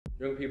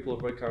Young people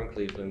of Redcar and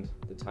Cleveland,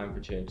 the time for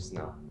change is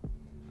now.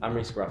 I'm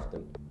Rhys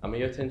Grafton. I'm a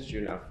Year 10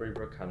 student at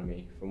Freeborough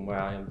Academy, from where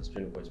I am the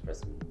Student Voice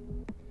President.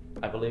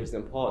 I believe it's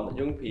important that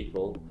young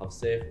people have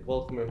safe,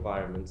 welcoming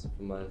environments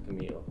from where they can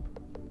meet up.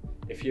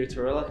 If you were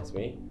to elect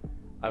me,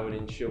 I would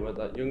ensure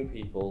that young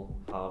people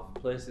have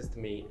places to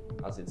meet,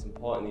 as it's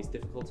important in these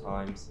difficult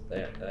times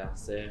they are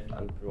safe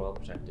and well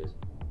protected.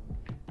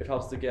 If I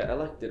was to get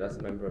elected as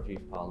a Member of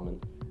Youth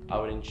Parliament, I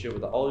would ensure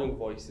that all young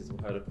voices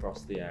were heard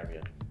across the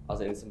area, as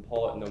it is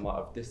important no matter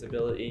of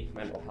disability,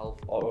 mental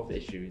health or other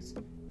issues,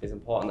 it's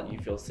important that you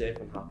feel safe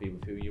and happy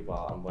with who you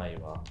are and where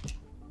you are.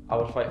 I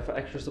would fight for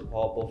extra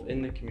support both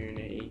in the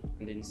community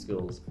and in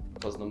schools,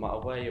 because no matter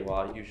where you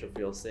are, you should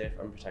feel safe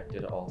and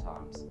protected at all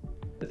times.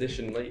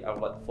 Additionally, I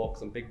would like to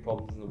focus on big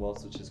problems in the world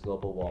such as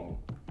global warming.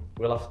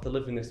 We'll have to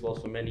live in this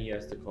world for many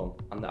years to come,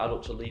 and the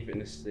adults should leave it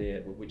in a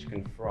state with which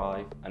can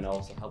thrive and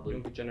also help the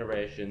younger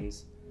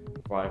generations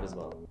thrive as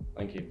well.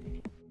 Thank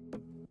you.